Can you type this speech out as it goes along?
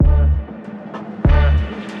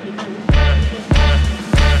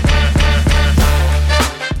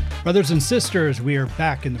Brothers and sisters, we are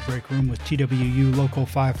back in the break room with TWU Local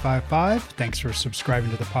 555. Thanks for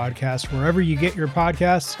subscribing to the podcast wherever you get your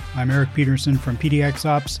podcasts. I'm Eric Peterson from PDX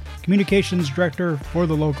Ops, Communications Director for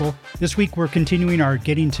the Local. This week we're continuing our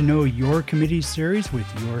Getting to Know Your Committee series with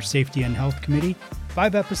your Safety and Health Committee.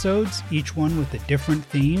 5 episodes, each one with a different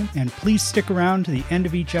theme, and please stick around to the end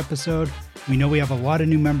of each episode. We know we have a lot of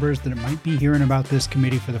new members that might be hearing about this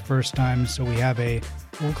committee for the first time, so we have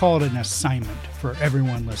we'll call it an assignment for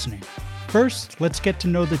everyone listening. First, let's get to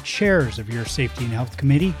know the chairs of your Safety and Health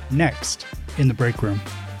Committee next in the break room.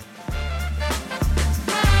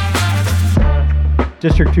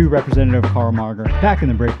 District 2 Representative Carl Mager, back in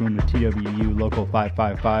the break room with TWU Local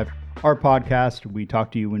 555. Our podcast, we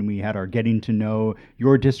talked to you when we had our Getting to Know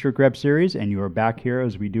Your District Rep series, and you are back here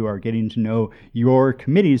as we do our Getting to Know Your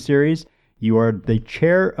Committee series. You are the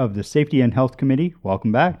chair of the Safety and Health Committee.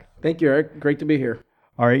 Welcome back. Thank you, Eric. Great to be here.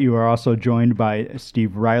 All right, you are also joined by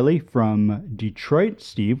Steve Riley from Detroit.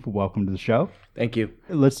 Steve, welcome to the show. Thank you.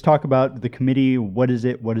 Let's talk about the committee. What is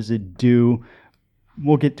it? What does it do?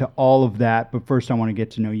 We'll get to all of that, but first I want to get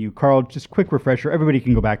to know you. Carl, just quick refresher. Everybody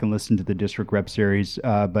can go back and listen to the District Rep series,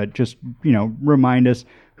 but just, remind us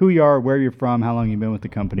who you are, where you're from, how long you've been with the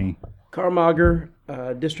company. Carl Mager,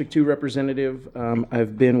 District 2 Representative.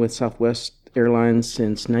 I've been with Southwest Airlines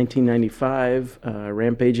since 1995,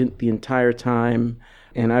 ramp agent the entire time,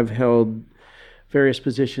 and I've held various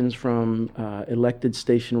positions from elected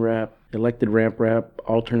station rep, elected ramp rep,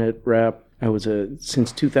 alternate rep.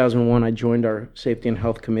 Since 2001, I joined our Safety and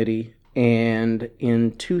Health Committee, and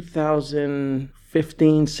in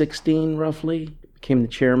 2015, 16 roughly, became the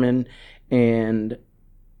chairman, and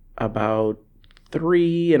about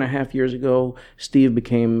 3.5 years ago, Steve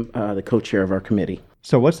became the co-chair of our committee.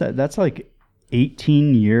 So what's that? That's like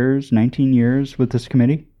 18 years, 19 years with this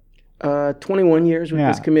committee? 21 years with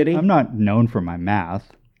this committee. I'm not known for my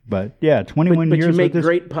math. But yeah, 21 but years. But you make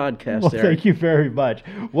great podcasts, Well, Eric. Thank you very much.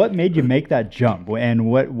 What made you make that jump, and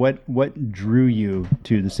what drew you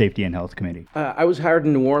to the Safety and Health Committee? I was hired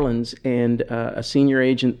in New Orleans, and a senior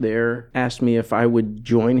agent there asked me if I would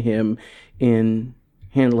join him in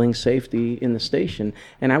handling safety in the station,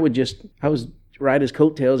 and I was ride his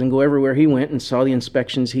coattails and go everywhere he went and saw the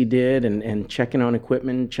inspections he did and checking on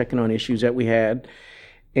equipment, checking on issues that we had.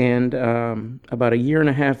 And about 1.5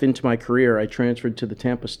 years into my career, I transferred to the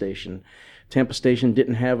Tampa station. Tampa station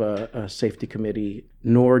didn't have a safety committee,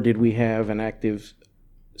 nor did we have an active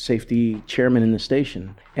safety chairman in the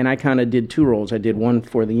station. And I kind of did 2 roles. I did one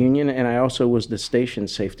for the union, and I also was the station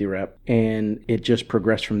safety rep. And it just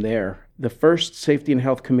progressed from there. The first Safety and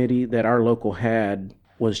Health Committee that our local had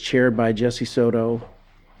was chaired by Jesse Soto,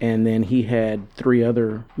 and then he had 3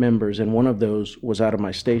 other members, and one of those was out of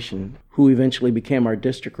my station, who eventually became our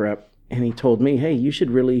district rep. And he told me, hey, you should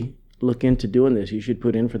really look into doing this. You should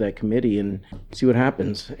put in for that committee and see what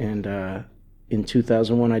happens. And in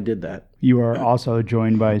 2001, I did that. You are also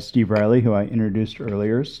joined by Steve Riley, who I introduced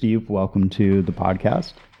earlier. Steve, welcome to the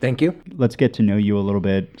podcast. Thank you. Let's get to know you a little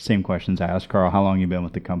bit. Same questions I asked Carl. How long have you been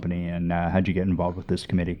with the company, and how'd you get involved with this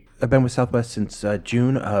committee? I've been with Southwest since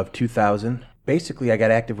June of 2000. Basically, I got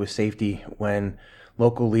active with safety when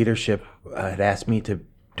local leadership had asked me to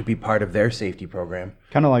be part of their safety program.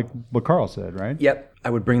 Kind of like what Carl said, right? Yep. I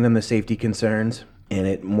would bring them the safety concerns, and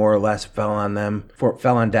it more or less fell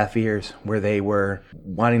on deaf ears, where they were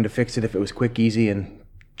wanting to fix it if it was quick, easy, and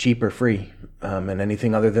cheap or free. And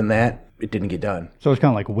anything other than that, it didn't get done. So it's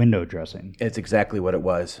kind of like window dressing. It's exactly what it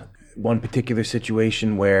was. One particular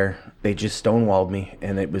situation where they just stonewalled me,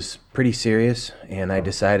 and it was pretty serious, and I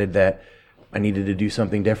decided that I needed to do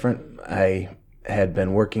something different. I had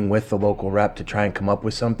been working with the local rep to try and come up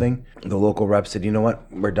with something. The local rep said, you know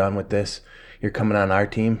what, we're done with this. You're coming on our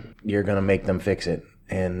team. You're going to make them fix it.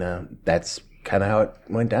 And that's kind of how it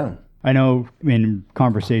went down. I know in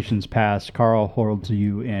conversations past, Carl holds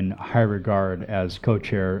you in high regard as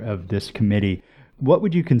co-chair of this committee. What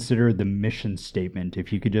would you consider the mission statement?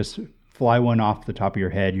 If you could just fly one off the top of your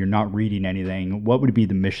head, you're not reading anything, what would be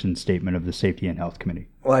the mission statement of the Safety and Health Committee?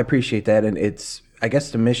 Well, I appreciate that. And I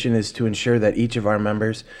guess the mission is to ensure that each of our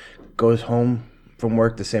members goes home from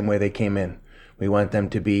work the same way they came in. We want them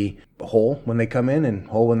to be whole when they come in and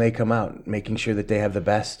whole when they come out, making sure that they have the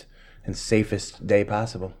best and safest day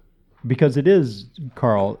possible. Because it is,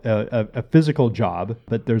 Carl, a physical job,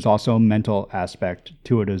 but there's also a mental aspect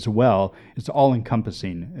to it as well. It's all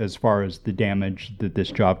encompassing as far as the damage that this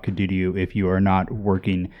job could do to you if you are not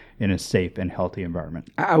working in a safe and healthy environment.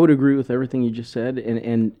 I would agree with everything you just said.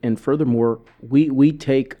 And furthermore, we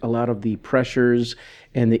take a lot of the pressures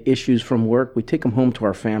and the issues from work, we take them home to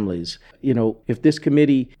our families. You know, if this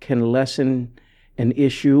committee can lessen an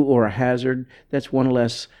issue or a hazard, that's one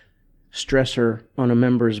less stressor on a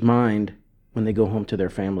member's mind when they go home to their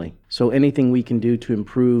family. So anything we can do to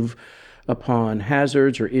improve upon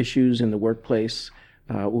hazards or issues in the workplace,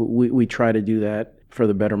 we try to do that for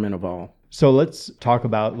the betterment of all. So let's talk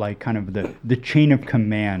about like kind of the chain of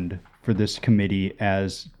command for this committee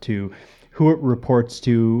as to who it reports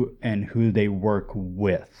to and who they work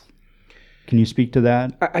with. Can you speak to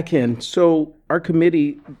that? I can. So our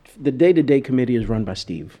committee, the day-to-day committee is run by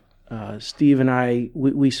Steve. Steve and I,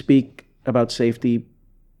 we speak about safety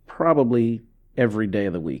probably every day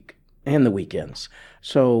of the week and the weekends.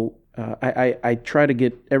 So I try to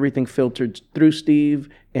get everything filtered through Steve,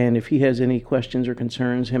 and if he has any questions or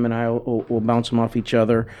concerns, him and I will bounce them off each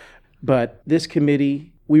other. But this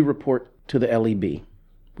committee, we report to the LEB,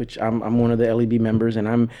 which I'm one of the LEB members, and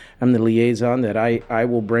I'm the liaison that I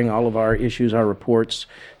will bring all of our issues, our reports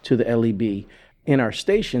to the LEB. In our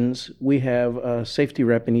stations, we have a safety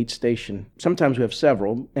rep in each station. Sometimes we have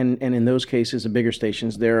several, and in those cases, the bigger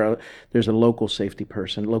stations, there's a local safety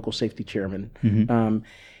person, local safety chairman. Mm-hmm.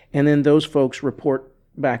 And then those folks report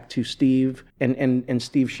back to Steve, and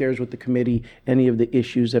Steve shares with the committee any of the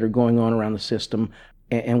issues that are going on around the system,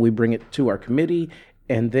 and we bring it to our committee,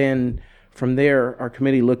 and then from there, our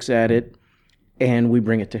committee looks at it, and we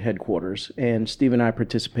bring it to headquarters. And Steve and I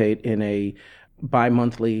participate in a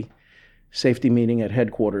bi-monthly safety meeting at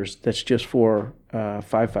headquarters that's just for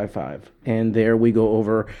 555. And there we go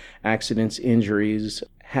over accidents, injuries,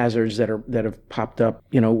 hazards that have popped up,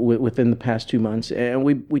 within the past 2 months. And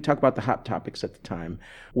we talk about the hot topics at the time,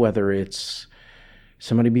 whether it's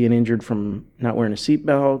somebody being injured from not wearing a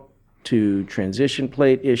seatbelt, to transition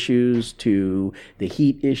plate issues, to the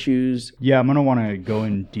heat issues. Yeah, I'm going to want to go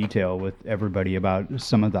in detail with everybody about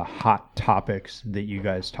some of the hot topics that you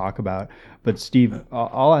guys talk about. But Steve,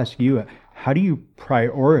 I'll ask you, how do you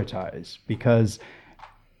prioritize? Because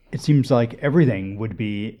it seems like everything would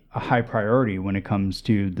be a high priority when it comes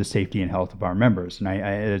to the safety and health of our members. And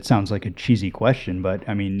it sounds like a cheesy question, but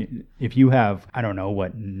I mean, if you have,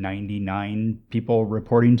 99 people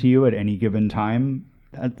reporting to you at any given time,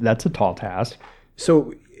 that's a tall task.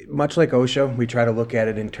 So much like OSHA, we try to look at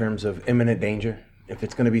it in terms of imminent danger. If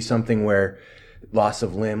it's going to be something where loss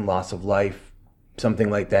of limb, loss of life, something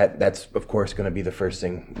like that, that's of course going to be the first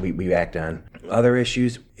thing we act on. Other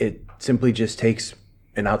issues, it simply just takes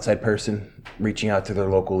an outside person reaching out to their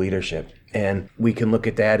local leadership. And we can look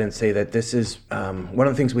at that and say that this is, one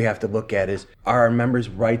of the things we have to look at is, are our members'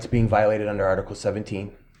 rights being violated under Article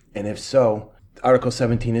 17? And if so, Article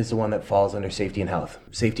 17 is the one that falls under safety and health.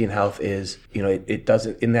 Safety and health is, it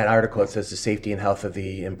doesn't, in that article, it says the safety and health of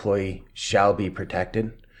the employee shall be protected.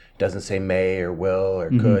 It doesn't say may or will or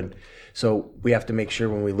could. So we have to make sure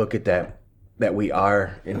when we look at that we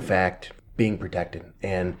are, in fact, being protected.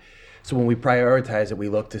 And so when we prioritize it, we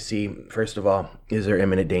look to see, first of all, is there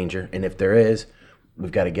imminent danger? And if there is,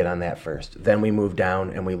 we've got to get on that first. Then we move down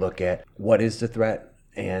and we look at what is the threat,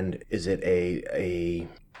 and is it a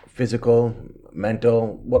physical,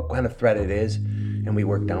 mental, what kind of threat it is, and we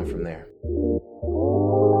work down from there.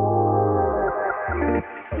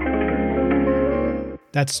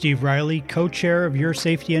 That's Steve Riley, co-chair of your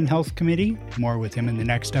Safety and Health Committee. More with him in the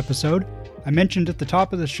next episode. I mentioned at the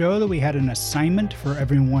top of the show that we had an assignment for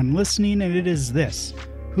everyone listening, and it is this: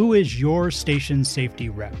 who is your station safety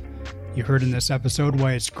rep? You heard in this episode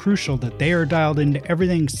why it's crucial that they are dialed into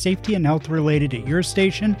everything safety and health related at your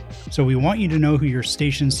station, so we want you to know who your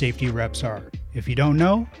station safety reps are. If you don't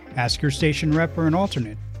know, ask your station rep or an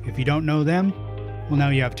alternate. If you don't know them, well, now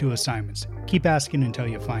you have 2 assignments. Keep asking until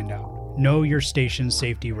you find out. Know your station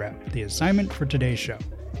safety rep, the assignment for today's show.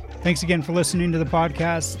 Thanks again for listening to the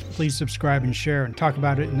podcast. Please subscribe and share and talk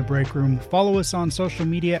about it in the break room. Follow us on social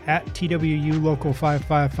media at TWU Local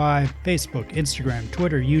 555, Facebook, Instagram,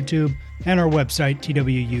 Twitter, YouTube, and our website,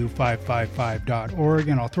 twu555.org.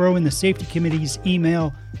 And I'll throw in the Safety Committee's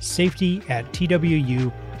email,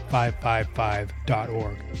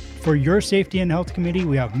 safety@twu555.org. For your Safety and Health Committee,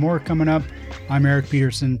 we have more coming up. I'm Eric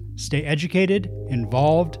Peterson. Stay educated,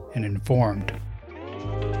 involved, and informed.